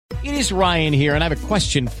It is Ryan here, and I have a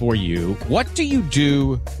question for you. What do you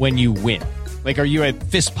do when you win? Like, are you a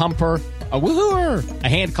fist pumper, a woohooer, a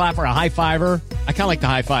hand clapper, a high fiver? I kind of like the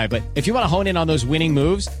high five, but if you want to hone in on those winning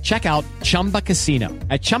moves, check out Chumba Casino.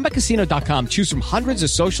 At ChumbaCasino.com, choose from hundreds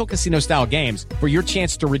of social casino-style games for your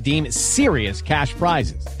chance to redeem serious cash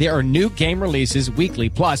prizes. There are new game releases weekly,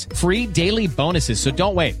 plus free daily bonuses. So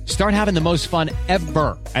don't wait. Start having the most fun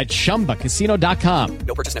ever at ChumbaCasino.com.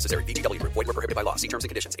 No purchase necessary. VGW Group. Void where prohibited by law. See terms and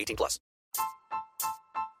conditions. 18+.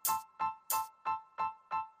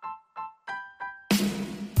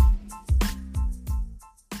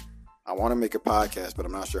 I want to make a podcast, but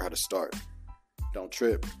I'm not sure how to start. Don't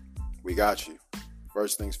trip. We got you.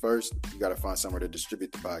 First things first, you got to find somewhere to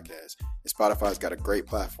distribute the podcast. And Spotify's got a great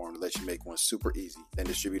platform to let you make one super easy, then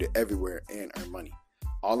distribute it everywhere and earn money.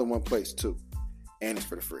 All in one place, too. And it's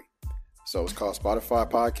for the free. So it's called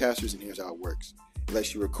Spotify Podcasters, and here's how it works. It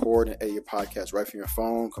lets you record and edit your podcast right from your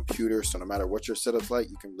phone, computer, so no matter what your setup's like,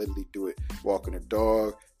 you can literally do it. Walking a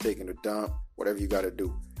dog, taking a dump, whatever you got to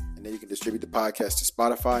do. And then you can distribute the podcast to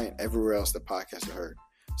Spotify and everywhere else the podcasts are heard.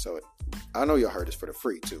 So I know y'all heard it's for the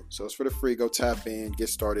free too. So it's for the free. Go tap in, get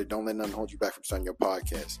started. Don't let nothing hold you back from starting your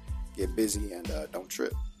podcast. Get busy and don't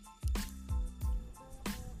trip.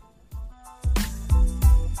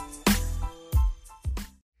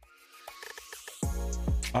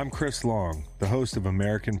 I'm Chris Long, the host of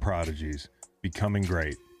American Prodigies, Becoming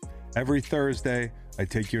Great. Every Thursday, I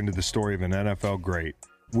take you into the story of an NFL great.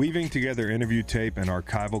 Weaving together interview tape and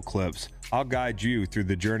archival clips, I'll guide you through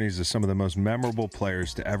the journeys of some of the most memorable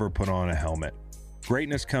players to ever put on a helmet.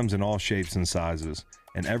 Greatness comes in all shapes and sizes,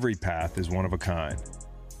 and every path is one of a kind.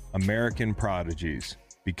 American Prodigies,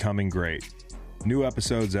 Becoming Great. New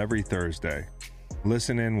episodes every Thursday.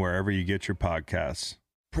 Listen in wherever you get your podcasts.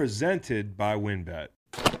 Presented by WinBet.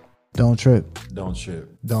 Don't trip. Don't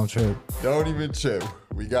trip. Don't trip. Don't even trip.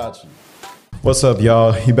 We got you. What's up,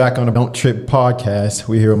 y'all? You back on the Don't Trip podcast.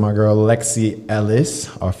 We're here with my girl, Lexi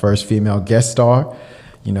Ellis, our first female guest star.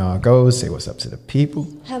 You know how it goes. Say what's up to the people.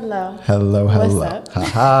 Hello. Hello, hello. What's up?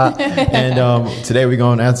 Ha-ha. And today we're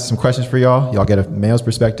going to answer some questions for y'all. Y'all get a male's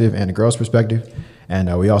perspective and a girl's perspective.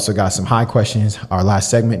 And we also got some high questions, our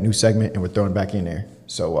last segment, new segment, and we're throwing it back in there.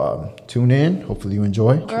 So tune in. Hopefully you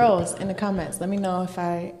enjoy. Girls, in the comments, let me know if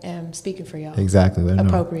I am speaking for y'all. Exactly. Let them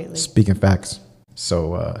know. Appropriately. Speaking facts.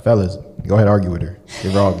 So, fellas, go ahead and argue with her.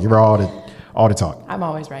 Give her all the talk. I'm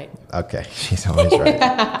always right. Okay, she's always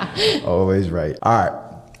right. Always right. All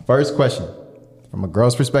right, first question. From a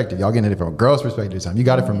girl's perspective, y'all getting it from a girl's perspective this time. You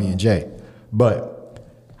got it from me and Jay. But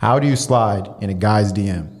how do you slide in a guy's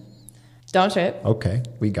DM? Don't trip. Okay,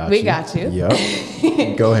 we got you.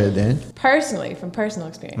 Yep. Go ahead then. Personally, from personal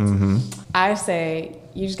experience, I say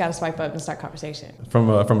you just got to swipe up and start conversation. From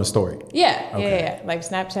a story. Yeah, Okay. yeah. Like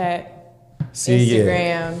Snapchat,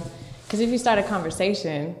 Instagram. Because if you start a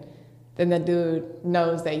conversation, then the dude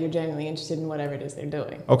knows that you're genuinely interested in whatever it is they're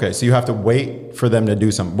doing. Okay, so you have to wait for them to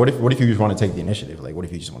do something. What if you just want to take the initiative? Like, what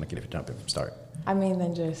if you just want to get it jumping from start? I mean,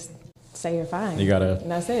 then just say you're fine. You gotta.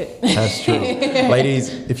 And that's it. That's true. Ladies,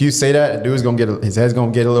 if you say that, a dude's his head's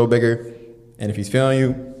gonna get a little bigger, and if he's feeling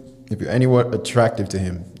you, if you're anywhat attractive to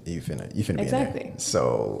him, you finna be in there.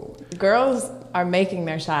 So girls are making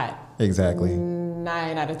their shot. Exactly.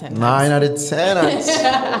 9 out of 10 times. 9 out of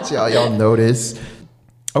 10. Y'all know this.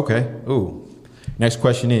 Okay. Ooh. Next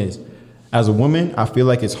question is, as a woman, I feel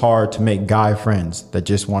like it's hard to make guy friends that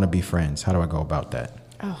just want to be friends. How do I go about that?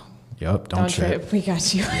 Oh. Yep. Don't trip. We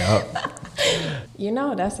got you. Yep. You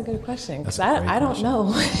know, that's a good question. Because That's a great I don't question.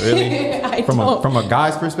 know. Really? don't. From a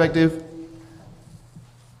guy's perspective,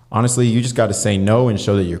 honestly, you just got to say no and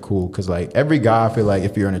show that you're cool. Because like every guy, I feel like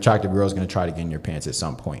if you're an attractive girl, is going to try to get in your pants at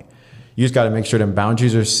some point. You just got to make sure them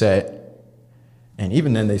boundaries are set. And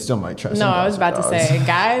even then, they still might try. No, I was about to say,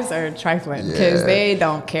 guys are trifling because they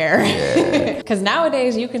don't care. Because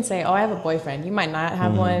nowadays, you can say, oh, I have a boyfriend. You might not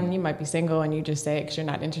have one. You might be single and you just say it because you're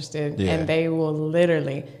not interested. Yeah. And they will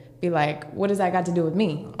literally be like, what does that got to do with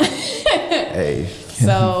me? Hey.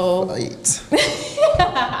 So.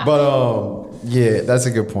 But yeah, that's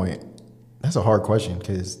a good point. That's a hard question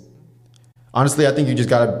because honestly, I think you just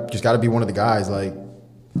gotta be one of the guys. Like,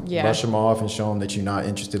 brush them off and show them that you're not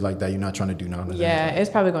interested like that. You're not trying to do nothing. Yeah, it's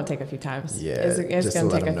probably going to take a few times. Yeah, it's going to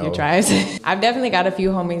take a few tries. I've definitely got a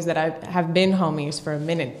few homies that I have been homies for a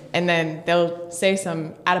minute. And then they'll say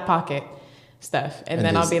some out-of-pocket stuff. And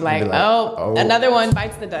then I'll be like, oh, another one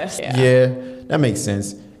bites the dust. Yeah, that makes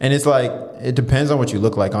sense. And it's like, it depends on what you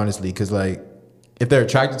look like, honestly. Because like, if they're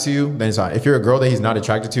attracted to you, then it's fine. If you're a girl that he's not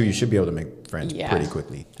attracted to, you should be able to make friends pretty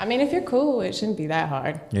quickly. I mean, if you're cool, it shouldn't be that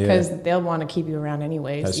hard. Because they'll want to keep you around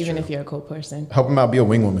anyways, even if you're a cool person. Help them out, be a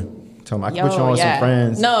wing woman. Tell them I can put you on some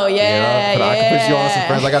friends. No, I can put you on some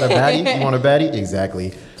friends. I got a baddie. You want a baddie?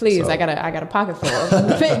 Exactly. Please, so, I got a pocket full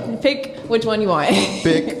of. Pick which one you want.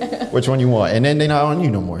 Pick which one you want, and then they're not on you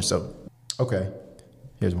no more. So, okay,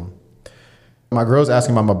 here's one. My girl's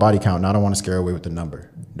asking about my body count, and I don't want to scare her away with the number.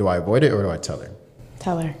 Do I avoid it or do I tell her?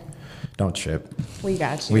 Tell her. Don't trip. We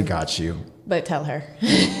got you. We got you. But tell her.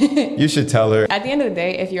 You should tell her. At the end of the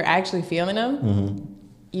day, if you're actually feeling them,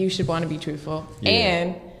 you should want to be truthful. Yeah.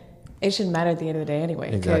 And it shouldn't matter at the end of the day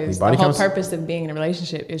anyway. Because the whole purpose of being in a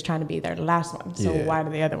relationship is trying to be their last one. So why do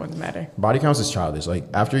the other ones matter? Body counts is childish. Like,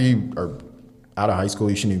 after you are out of high school,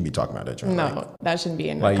 you shouldn't even be talking about that. No, that shouldn't be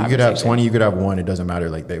in the conversation. You could have 20, you could have 1. It doesn't matter.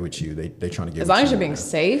 Like, they with you. They trying to get. As long as you're being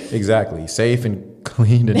safe. Exactly. Safe and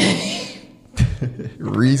clean and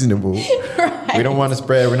reasonable. Right. We don't want to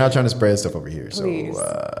spread. We're not trying to spread stuff over here. Please.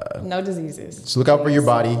 So no diseases. Just look out for your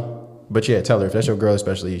body. But yeah, tell her, if that's your girl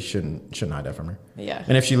especially, you shouldn't hide that from her. Yeah.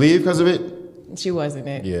 And if she leave because of it, she wasn't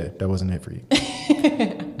it. Yeah, that wasn't it for you.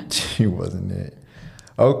 She wasn't it.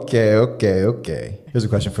 Okay. Here's a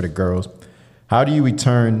question for the girls. How do you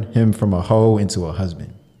return him from a hoe into a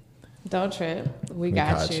husband? Don't trip. We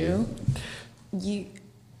got you. You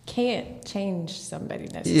can't change somebody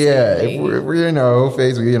necessarily. Yeah, if we're in our hoe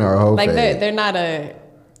phase, we're in our hoe phase. Like, they're not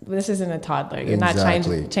this isn't a toddler. You're not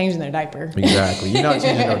changing their diaper. Exactly. You're not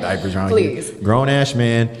changing no diapers around here. Grown-ass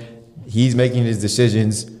man, he's making his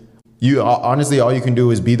decisions. You honestly, all you can do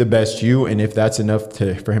is be the best you, and if that's enough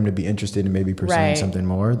for him to be interested in maybe pursuing something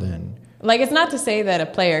more, then... Like, it's not to say that a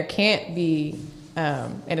player can't be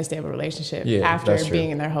in a stable relationship after being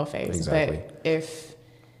in their hoe phase. Exactly. But if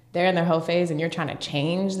they're in their hoe phase and you're trying to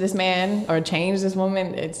change this man or change this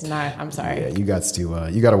woman, it's not, I'm sorry. Yeah, you got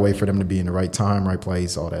to wait for them to be in the right time, right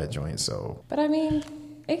place, all that joint. So, but I mean,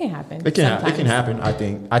 it can happen. It can happen. I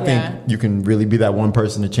think you can really be that one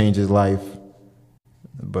person to change his life,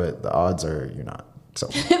 but the odds are you're not. So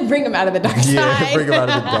bring him out of the dark side. Yeah, bring him out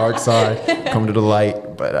of the dark side. Come to the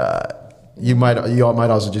light. But you all might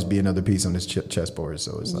also just be another piece on this chessboard.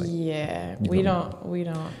 So it's like, we don't.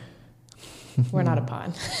 We're not a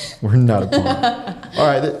pawn. We're not a pawn. All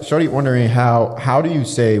right, Shorty wondering how do you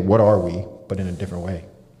say what are we, but in a different way?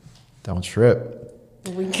 Don't trip.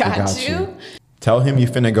 We got you. Tell him you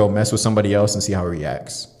finna go mess with somebody else and see how he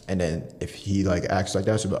reacts. And then if he like acts like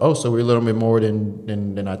that, she'll be like, oh, so we're a little bit more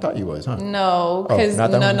than I thought you was, huh? No, because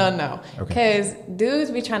no. Because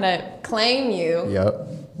dudes be trying to claim you,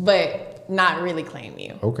 but not really claim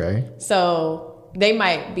you. Okay. So they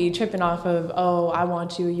might be tripping off of, oh, I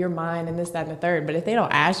want you, you're mine, and this, that, and the third. But if they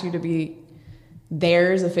don't ask you to be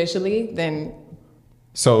theirs officially, then...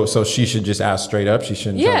 So she should just ask straight up? She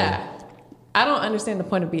shouldn't tell them? I don't understand the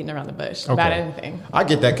point of beating around the bush about anything. I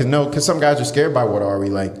get that, because some guys are scared by what are we,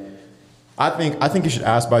 like... I think you should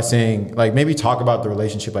ask by saying, like, maybe talk about the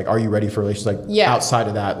relationship. Like, are you ready for a relationship? Like, outside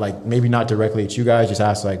of that, like, maybe not directly at you guys. Just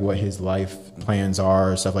ask, like, what his life plans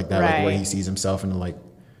are, stuff like that. Right. Like, where he sees himself in a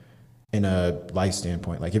life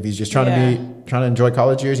standpoint. Like, if he's just trying to enjoy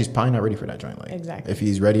college years, he's probably not ready for that joint. Like, exactly. If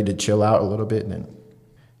he's ready to chill out a little bit, then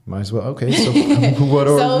might as well. Okay, so what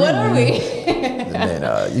are we? And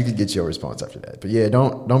then you could get your response after that. But yeah,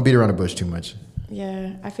 don't beat around the bush too much.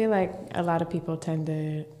 Yeah, I feel like a lot of people tend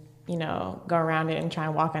to, go around it and try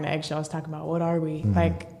and walk on eggshells talking about what are we? Mm-hmm.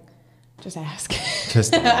 Like, just ask.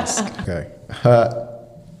 Just ask. Okay. All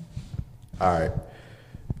right.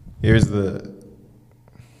 Here's the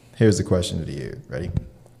question to you. Ready?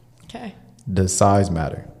 Okay. Does size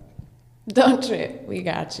matter? Don't trip. We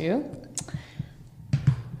got you.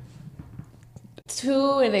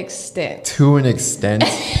 To an extent. To an extent?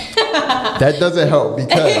 That doesn't help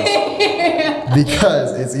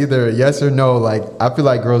because it's either a yes or no. Like, I feel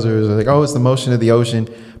like girls are like, oh, it's the motion of the ocean.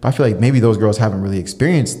 But I feel like maybe those girls haven't really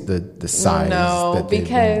experienced the size. No,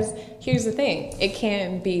 because here's the thing. It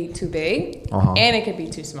can be too big and it could be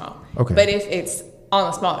too small. Okay. But if it's on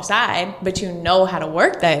the smaller side, but you know how to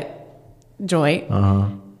work that joint,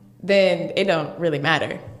 then it don't really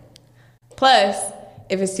matter. Plus,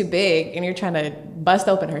 if it's too big and you're trying to bust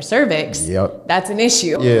open her cervix, that's an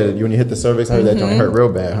issue. Yeah, when you hit the cervix, I heard that joint hurt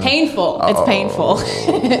real bad. Huh? Painful. It's painful.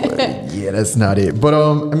 Yeah, that's not it. But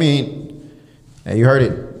I mean, hey, you heard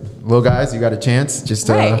it. Little guys, you got a chance. Just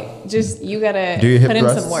you gotta do your hip put in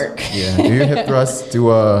some work. Yeah, do your hip thrusts.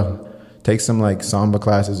 Do take some like samba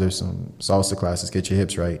classes or some salsa classes. Get your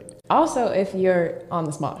hips right. Also, if you're on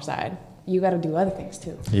the smaller side, you got to do other things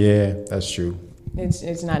too. Yeah, that's true.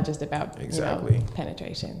 It's not just about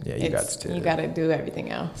penetration. Yeah, you got to do everything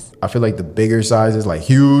else. I feel like the bigger sizes, like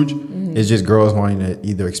huge, is just girls wanting to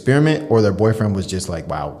either experiment or their boyfriend was just like,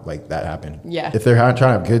 wow, like that happened. Yeah. If they're trying to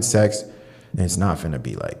have good sex, then it's not finna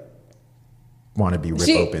be like want to be ripped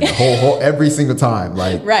open the whole every single time.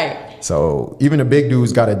 Like, right. So even the big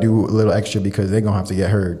dude's got to do a little extra because they're gonna have to get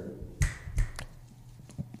her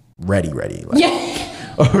ready. Like, Yeah.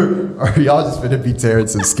 or y'all just gonna be tearing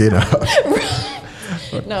some skin up.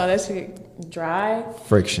 No, that's dry.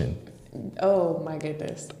 Friction. Oh my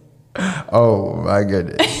goodness. Oh my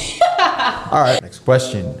goodness. All right. Next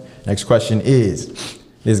question is,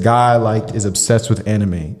 this guy is obsessed with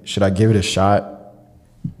anime. Should I give it a shot?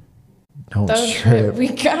 Don't trip. We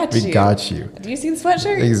got you. We got you. Do you see the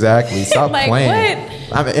sweatshirt? Exactly. Stop playing.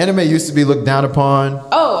 What? I mean, anime used to be looked down upon.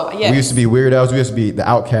 Oh, yes. We used to be weirdos. We used to be the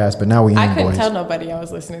outcasts, but now we I couldn't boys. tell nobody I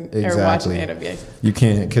was listening or Exactly. watching anime. You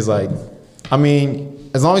can't, because I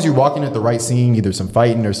mean, as long as you're walking at the right scene, either some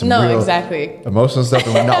fighting or some real exactly. emotional stuff,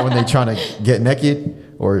 and not when they're trying to get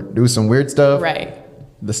naked or do some weird stuff. Right.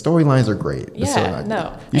 The storylines are great.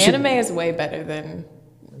 Anime is way better than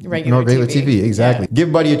regular TV. Exactly. Yeah.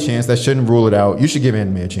 Give Buddy a chance. That shouldn't rule it out. You should give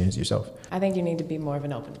anime a chance yourself. I think you need to be more of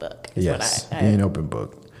an open book. Yes, be an open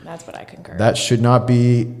book. That's what I concur. That should not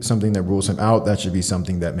be something that rules him out. That should be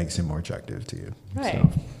something that makes him more attractive to you. Right.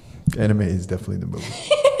 So, anime is definitely the movie.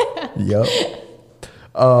 Yep.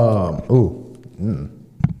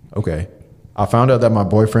 Okay. I found out that my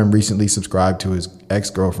boyfriend recently subscribed to his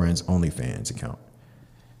ex-girlfriend's OnlyFans account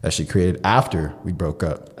that she created after we broke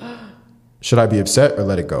up. Should I be upset or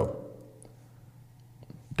let it go?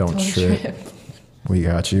 Don't trip. We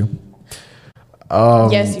got you.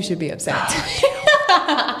 Yes, you should be upset.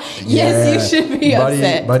 Yes, you should be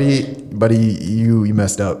upset. Buddy, you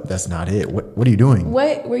messed up. That's not it. What are you doing?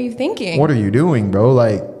 What were you thinking? What are you doing, bro?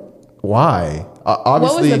 Like, why?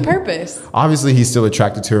 Obviously, what was the purpose? Obviously, he's still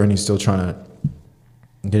attracted to her and he's still trying to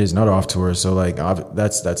get his nut off to her. So,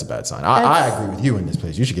 that's a bad sign. I agree with you in this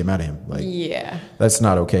place. You should get mad at him. Yeah. That's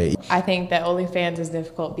not okay. I think that OnlyFans is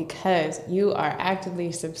difficult because you are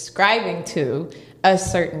actively subscribing to a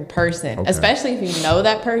certain person, especially if you know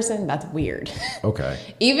that person. That's weird. Okay.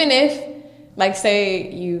 Even if,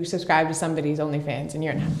 say you subscribe to somebody's OnlyFans and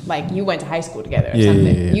you're you went to high school together or something.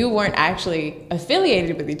 Yeah. You weren't actually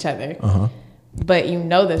affiliated with each other, but you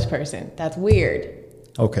know this person. That's weird.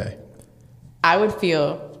 Okay. I would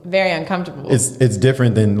feel very uncomfortable. It's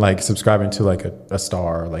different than subscribing to a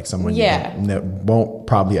star or someone you won't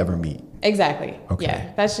probably ever meet. Exactly. Okay.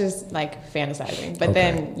 Yeah. That's just fantasizing. But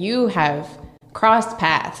then you have crossed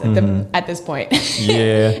paths at this point.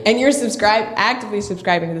 Yeah. And you're actively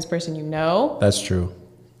subscribing to this person you know. That's true.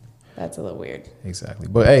 That's a little weird. Exactly.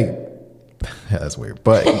 But hey, that's weird.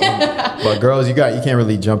 But but girls, you can't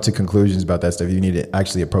really jump to conclusions about that stuff. You need to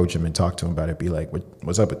actually approach him and talk to him about it. Be like,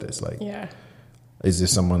 what's up with this? Is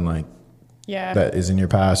this someone that is in your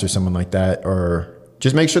past or someone like that? Or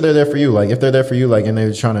just make sure they're there for you. If they're there for you, and they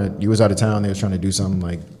were you was out of town, they was trying to do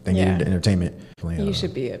something they needed entertainment. You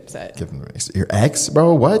should be upset. Your ex,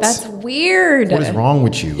 bro? What? That's weird. What is wrong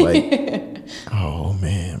with you? Oh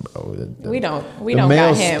man, bro. We don't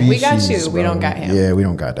got him. Species, we got you. Bro. We don't got him. Yeah, we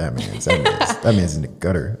don't got that man. That man's in the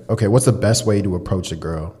gutter. Okay, what's the best way to approach a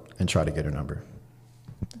girl and try to get her number?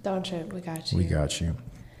 Don't trip. We got you. We got you.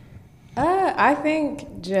 I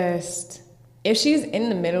think just if she's in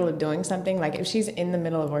the middle of doing something, if she's in the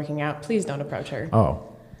middle of working out, please don't approach her. Oh,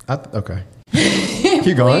 okay.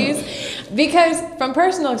 Keep going. Please. Because from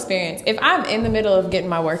personal experience, if I'm in the middle of getting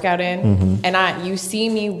my workout in and you see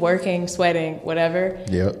me working, sweating, whatever,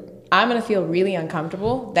 I'm going to feel really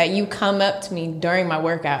uncomfortable that you come up to me during my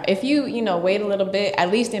workout. If you wait a little bit,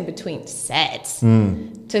 at least in between sets,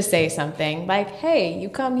 to say something hey, you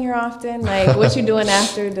come here often? What you doing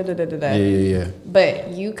after? Yeah.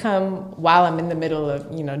 But you come while I'm in the middle of,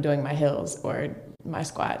 doing my hills or my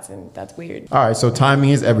squats, and that's weird. All right, so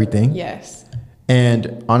timing is everything. Yes.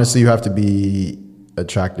 And honestly, you have to be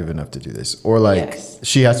attractive enough to do this. Or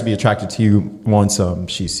she has to be attracted to you once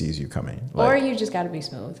she sees you coming. Or you just got to be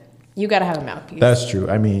smooth. You got to have a mouthpiece. That's true.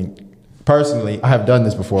 I mean, personally, I have done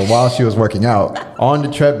this before. While she was working out on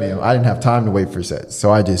the treadmill, I didn't have time to wait for sets.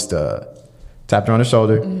 So I just tapped her on the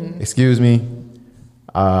shoulder. Excuse me.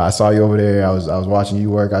 I saw you over there. I was watching you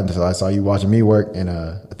work. I saw you watching me work, and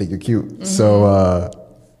I think you're cute. So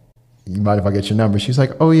you mind if I get your number? She's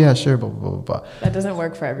like, oh yeah, sure, blah, blah, blah, blah. That doesn't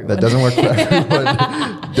work for everyone.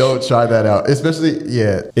 Don't try that out. Especially,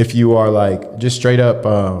 if you are just straight up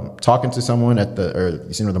talking to someone or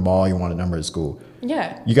you see them at the mall, you want a number at school.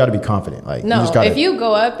 Yeah. You got to be confident. If you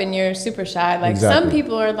go up and you're super shy, exactly. Some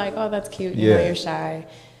people are like, oh, that's cute. You know, you're shy.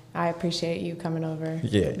 I appreciate you coming over.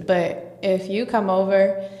 Yeah. But if you come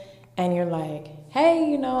over and you're like,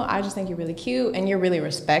 hey, I just think you're really cute, and you're really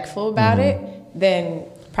respectful about it, then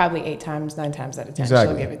probably 9 times out of 10,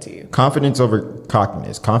 she'll give it to you. Confidence over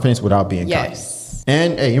cockiness. Confidence without being cocky. Yes.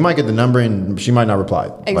 And hey, you might get the number and she might not reply.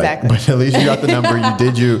 Exactly. But at least you got the number.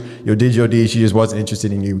 You did your deed. She just wasn't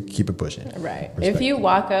interested in you. Keep it pushing. Right. Respect. If you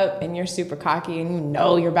walk up and you're super cocky and you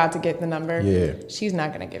know you're about to get the number, she's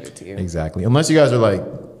not going to give it to you. Exactly. Unless you guys are like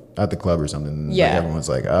at the club or something. Yeah. Like everyone's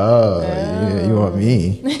like, oh, yeah, you want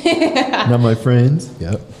me? Not my friends.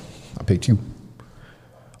 Yep. I picked you.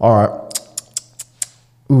 All right.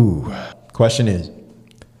 Ooh. Question is,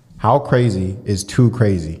 how crazy is too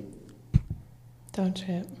crazy? Don't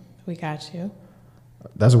trip. We got you.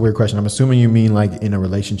 That's a weird question. I'm assuming you mean like in a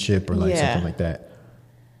relationship or like something like that.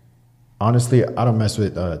 Honestly, I don't mess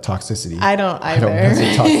with toxicity. I don't either. I don't mess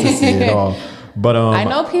with toxicity at all. But I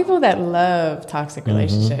know people that love toxic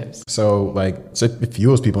relationships. So it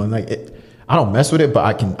fuels people, and I don't mess with it, but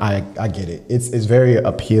I get it. It's very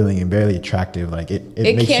appealing and very attractive. Like it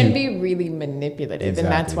makes can be really manipulative, and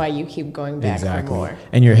that's why you keep going back for more.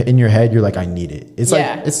 And you're in your head, you're like, I need it. It's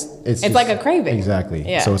like it's just like a craving. Exactly.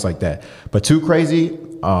 Yeah. So it's like that. But too crazy.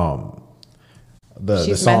 The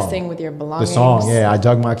She's song, messing with your belongings. The song, I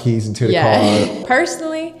dug my keys into the car.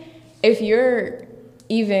 Personally, if you're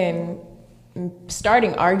even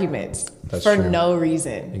starting arguments for no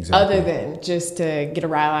reason other than just to get a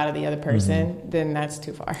rile out of the other person, then that's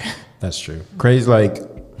too far. That's true. Crazy, like,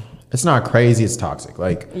 it's not crazy, it's toxic.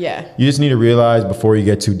 Like, you just need to realize before you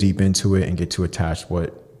get too deep into it and get too attached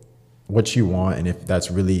what you want, and if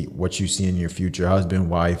that's really what you see in your future husband,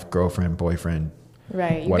 wife, girlfriend, boyfriend.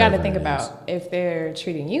 Right. You got to think about if they're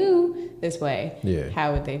treating you this way,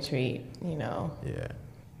 how would they treat,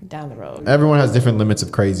 down the road. Everyone has different limits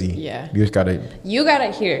of crazy. Yeah. You just gotta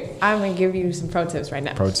here. I'm gonna give you some pro tips right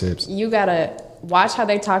now. Pro tips. You gotta watch how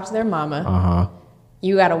they talk to their mama.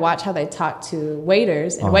 You gotta watch how they talk to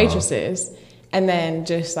waiters and waitresses, and then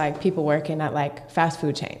just like people working at like fast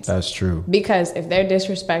food chains. That's true. Because if they're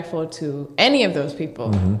disrespectful to any of those people,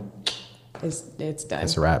 it's done.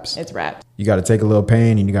 It's wraps. It's wraps. You gotta take a little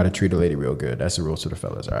pain and you gotta treat a lady real good. That's the rules to the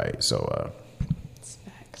fellas. All right. So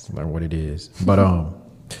learn what it is. But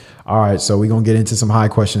all right, so we're going to get into some high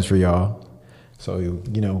questions for y'all. So,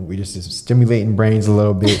 we just stimulating brains a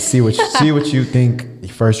little bit, see what you think the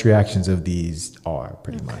first reactions of these are,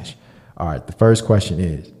 pretty much. All right, the first question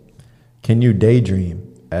is, can you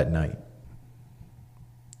daydream at night?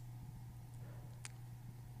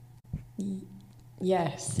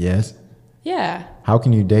 Yes. Yes? Yeah. How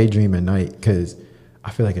can you daydream at night? Because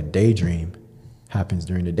I feel like a daydream happens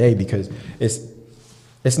during the day because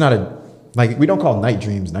it's not like, we don't call night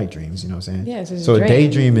dreams, you know what I'm saying? Yeah, it's so a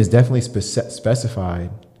daydream is definitely specified.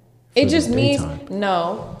 It just means,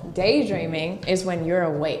 daydreaming is when you're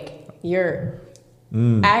awake. You're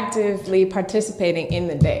actively participating in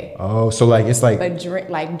the day. Oh, so like, it's like... But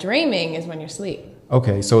dreaming is when you're asleep.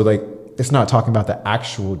 Okay, so like, it's not talking about the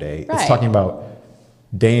actual day. Right. It's talking about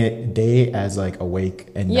day as like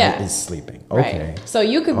awake and night is sleeping. Okay. Right. So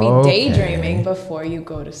you could be daydreaming before you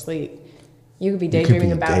go to sleep. You could be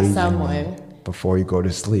daydreaming about someone. Before you go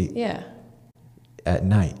to sleep. Yeah. At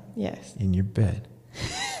night. Yes. In your bed.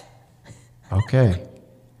 Okay.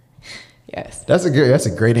 Yes. That's a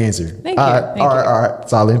great answer. Thank you. All right.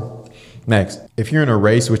 Solid. Next. If you're in a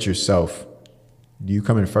race with yourself, do you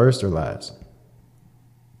come in first or last?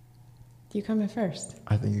 You come in first.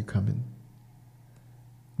 I think you come in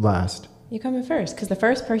last. You come in first because the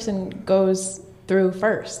first person goes through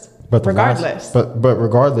first. But regardless. But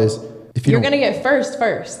regardless... If you're going to get first.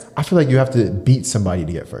 I feel like you have to beat somebody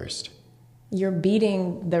to get first. You're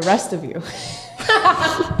beating the rest of you.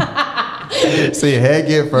 So your head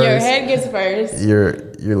gets first. Your head gets first.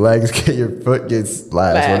 Your legs get, your foot gets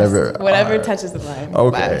last. Whatever touches the line.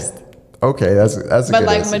 Okay. Last. Okay, that's a good But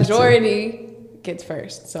like answer. Majority gets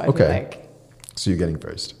first. So I feel like. So you're getting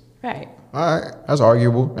first. Right. All right. That's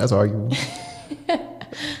arguable.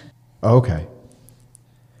 Okay.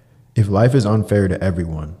 If life is unfair to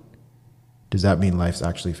everyone, does that mean life's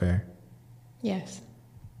actually fair? Yes.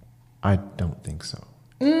 I don't think so.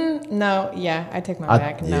 No. Yeah, I take my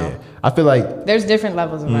back. No. Yeah. I feel like there's different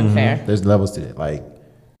levels of unfair. There's levels to it. Like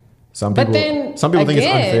some people think it's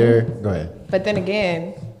unfair. Go ahead. But then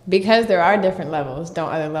again, because there are different levels, don't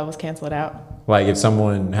other levels cancel it out? Like if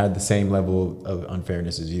someone had the same level of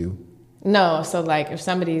unfairness as you? No. So like if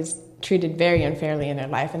somebody's treated very unfairly in their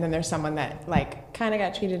life, and then there's someone that like kind of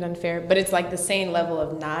got treated unfair, but it's like the same level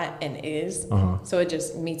of not and is, so it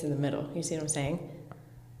just meets in the middle. You see what I'm saying?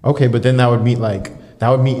 Okay, but then that would meet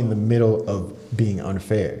in the middle of being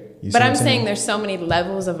unfair. But I'm saying there's so many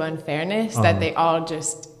levels of unfairness that they all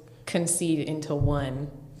just concede into one.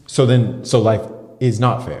 So life is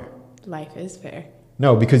not fair. Life is fair.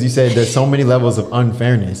 No, because you said there's so many levels of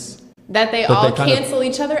unfairness. That they all cancel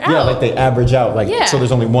each other out. Yeah, like they average out. Like, Yeah. so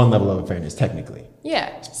there's only one level of unfairness, technically.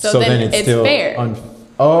 Yeah. So then it's still fair.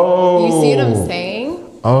 Oh. You see what I'm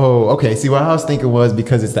saying? Oh, okay. See, what I was thinking was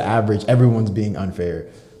because it's the average, everyone's being unfair.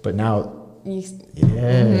 But now,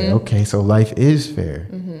 okay, so life is fair.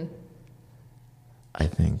 Mm-hmm. I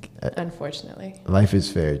think. Unfortunately. Life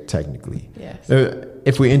is fair, technically. Yes.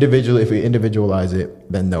 If we individualize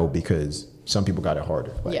it, then no, because some people got it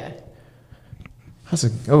harder. Like, yeah. That's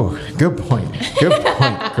good point. Good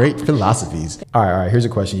point. Great philosophies. All right. Here's a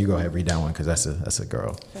question. You go ahead, read that one, because that's a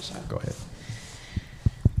girl. For sure. Go ahead.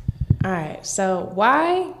 All right. So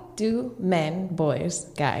why do men, boys,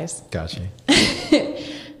 guys, Gotcha.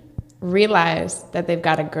 realize that they've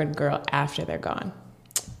got a good girl after they're gone?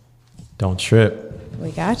 Don't trip.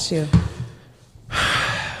 We got you.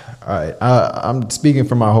 All right. I'm speaking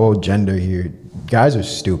for my whole gender here. Guys are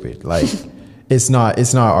stupid. Like, it's not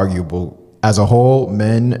arguable. As a whole,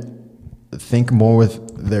 men think more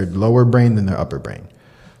with their lower brain than their upper brain.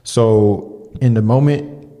 So in the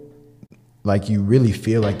moment, like, you really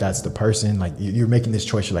feel like that's the person, like you're making this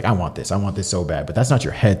choice. You're like, I want this so bad, but that's not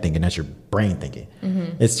your head thinking, that's your brain thinking.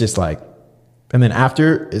 Mm-hmm. It's just like, and then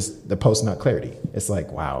after is the post-nut clarity. It's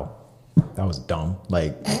like, wow, that was dumb.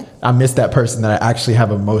 Like, I miss that person that I actually have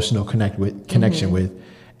emotional connection with.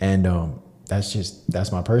 And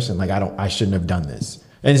that's my person. Like, I shouldn't have done this.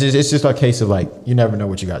 And it's just a case of, like, you never know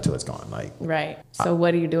what you got till it's gone. Like, right. So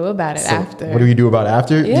what do you do about it after? What do you do about it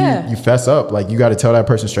after? Yeah. You fess up. Like, you got to tell that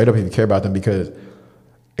person straight up if you care about them, because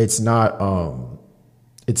it's not,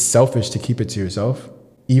 it's selfish to keep it to yourself.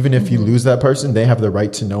 Even if you lose that person, they have the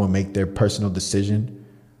right to know and make their personal decision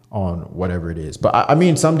on whatever it is. But I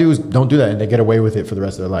mean, some dudes don't do that and they get away with it for the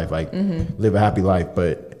rest of their life. Like, live a happy life.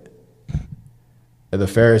 But the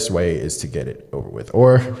fairest way is to get it over with.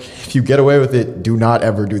 Or if you get away with it, do not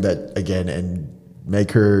ever do that again and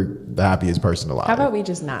make her the happiest person alive. How about we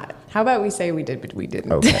just not? How about we say we did, but we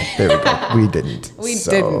didn't? Okay, there we go. We didn't. We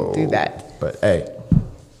didn't do that. But hey.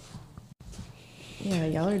 Yeah,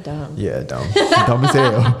 y'all are dumb. Yeah, dumb. Dumb as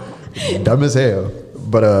hell. Dumb as hell.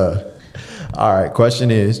 But all right,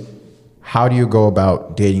 question is, how do you go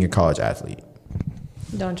about dating a college athlete?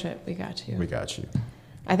 Don't trip. We got you. We got you.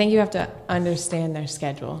 I think you have to understand their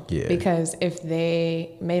schedule. Yeah. Because if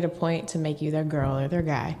they made a point to make you their girl or their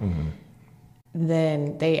guy,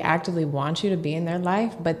 then they actively want you to be in their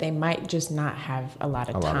life, but they might just not have a lot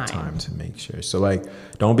of time to make sure. So, like,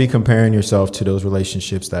 don't be comparing yourself to those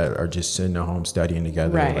relationships that are just sitting at home studying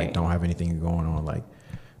together. Right. Like, don't have anything going on. Like,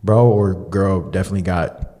 bro or girl definitely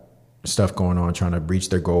got stuff going on, trying to reach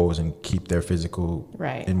their goals and keep their physical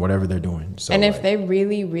right in whatever they're doing. So, and if they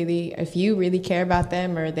if you really care about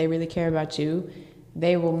them or they really care about you,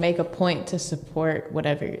 they will make a point to support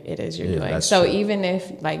whatever it is you're doing. So true. Even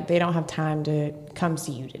if, like, they don't have time to come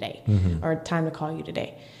see you today or time to call you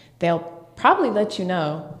today, they'll probably let you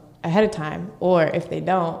know ahead of time. Or if they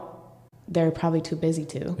don't, they're probably too busy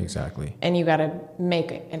to. Exactly. And you got to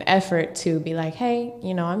make an effort to be like, hey,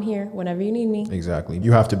 I'm here whenever you need me. Exactly.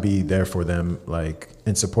 You have to be there for them, like,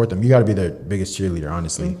 and support them. You got to be their biggest cheerleader,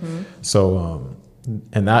 honestly. So,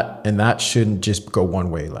 and that shouldn't just go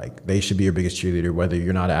one way. Like, they should be your biggest cheerleader, whether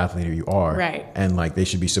you're not an athlete or you are. Right. And, like, they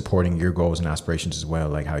should be supporting your goals and aspirations as well,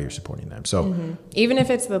 like how you're supporting them. So even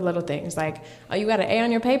if it's the little things, like, oh, you got an A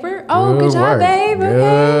on your paper? Oh, good job, babe. Okay.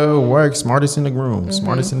 Good work. Smartest in the room,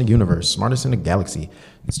 smartest in the universe, smartest in the galaxy.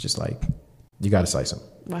 It's just like, you got to slice them.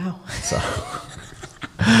 Wow. So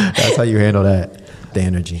that's how you handle that, the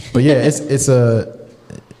energy. But yeah, it's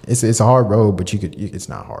a hard road, but it's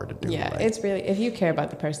not hard to do. Yeah, like, it's really, if you care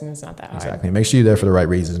about the person, it's not that hard. Exactly. Make sure you're there for the right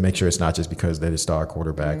reasons. Make sure it's not just because they're the star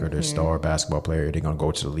quarterback or they're star basketball player. They're going to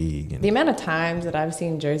go to the league. And the amount of times that I've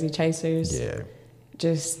seen jersey chasers,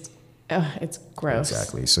 just, it's gross.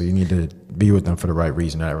 Exactly. So you need to be with them for the right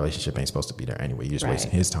reason. That relationship ain't supposed to be there anyway. You're just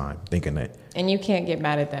wasting his time thinking that. And you can't get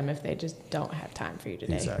mad at them if they just don't have time for you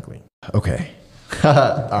today. Exactly. Okay.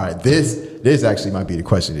 All right. This actually might be the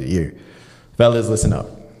question of the year. Fellas, listen up.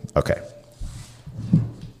 Okay.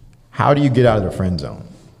 How do you get out of the friend zone?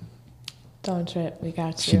 Don't trip. We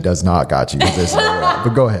got you. She does not got you. But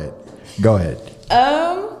go ahead. Go ahead.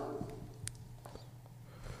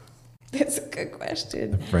 That's a good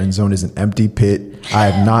question. The friend zone is an empty pit. I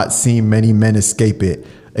have not seen many men escape it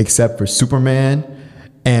except for Superman,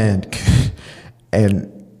 and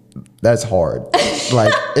that's hard.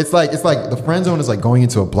 Like, it's like the friend zone is like going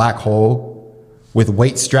into a black hole with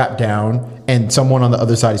weight strapped down and someone on the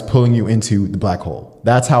other side is pulling you into the black hole.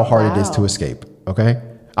 That's how hard it is to escape. Okay.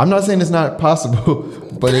 I'm not saying it's not possible,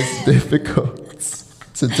 but it's difficult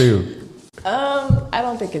to do. I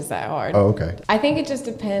don't think it's that hard. Oh, okay. I think it just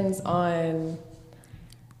depends on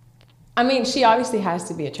I mean, she obviously has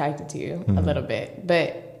to be attracted to you a little bit,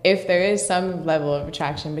 but if there is some level of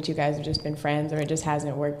attraction, but you guys have just been friends or it just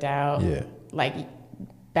hasn't worked out, like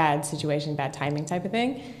bad situation, bad timing type of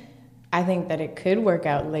thing, I think that it could work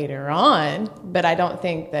out later on, but I don't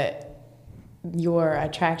think that your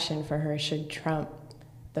attraction for her should trump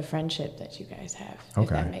the friendship that you guys have, if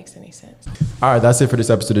that makes any sense. All right, that's it for this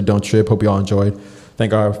episode of Don't Trip. Hope you all enjoyed.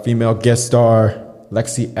 Thank our female guest star,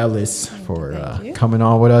 Lexi Ellis, for coming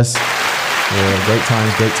on with us.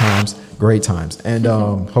 Great times. And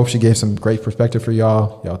hope she gave some great perspective for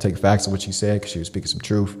y'all. Y'all take facts of what she said because she was speaking some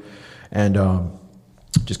truth. And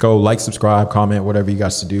just go like, subscribe, comment, whatever you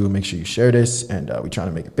guys to do. Make sure you share this. And we're trying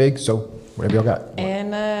to make it big. So whatever y'all got.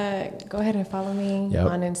 And go ahead and follow me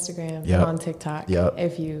on Instagram and on TikTok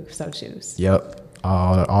if you so choose.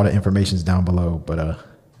 All the information's down below. But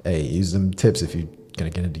hey, use them tips if you're gonna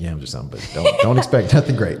get in DMs or something. But don't expect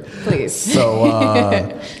nothing great. Please.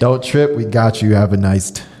 So don't trip. We got you. Have a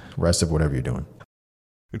nice rest of whatever you're doing.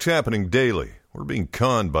 It's happening daily. We're being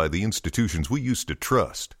conned by the institutions we used to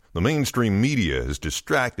trust. The mainstream media is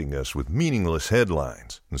distracting us with meaningless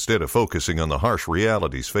headlines instead of focusing on the harsh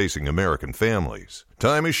realities facing American families.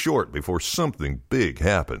 Time is short before something big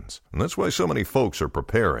happens, and that's why so many folks are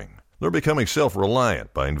preparing. They're becoming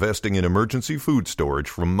self-reliant by investing in emergency food storage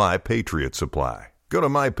from My Patriot Supply. Go to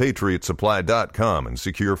MyPatriotSupply.com and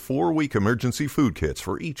secure 4-week emergency food kits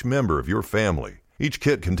for each member of your family. Each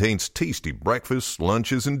kit contains tasty breakfasts,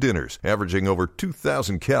 lunches, and dinners, averaging over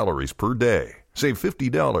 2,000 calories per day. Save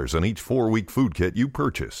 $50 on each 4-week food kit you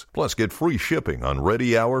purchase. Plus, get free shipping on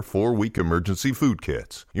Ready Hour 4-week emergency food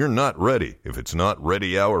kits. You're not ready if it's not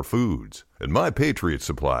Ready Hour foods. At My Patriot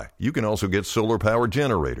Supply, you can also get solar power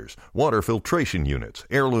generators, water filtration units,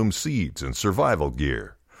 heirloom seeds, and survival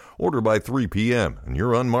gear. Order by 3 p.m. and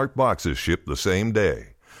your unmarked boxes ship the same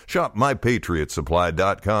day. Shop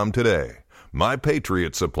MyPatriotSupply.com today.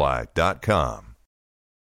 MyPatriotSupply.com.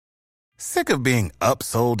 Sick of being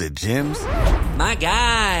upsold at gyms? My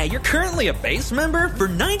guy, you're currently a base member? For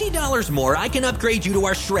 $90 more, I can upgrade you to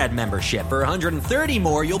our Shred membership. For $130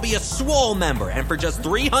 more, you'll be a Swole member. And for just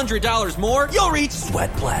 $300 more, you'll reach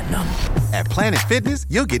Sweat Platinum. At Planet Fitness,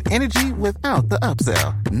 you'll get energy without the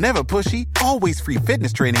upsell. Never pushy, always free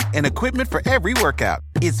fitness training and equipment for every workout.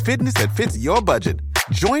 It's fitness that fits your budget.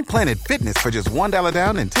 Join Planet Fitness for just $1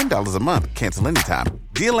 down and $10 a month. Cancel anytime.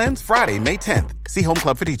 Deal ends Friday, May 10th. See Home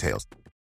Club for details.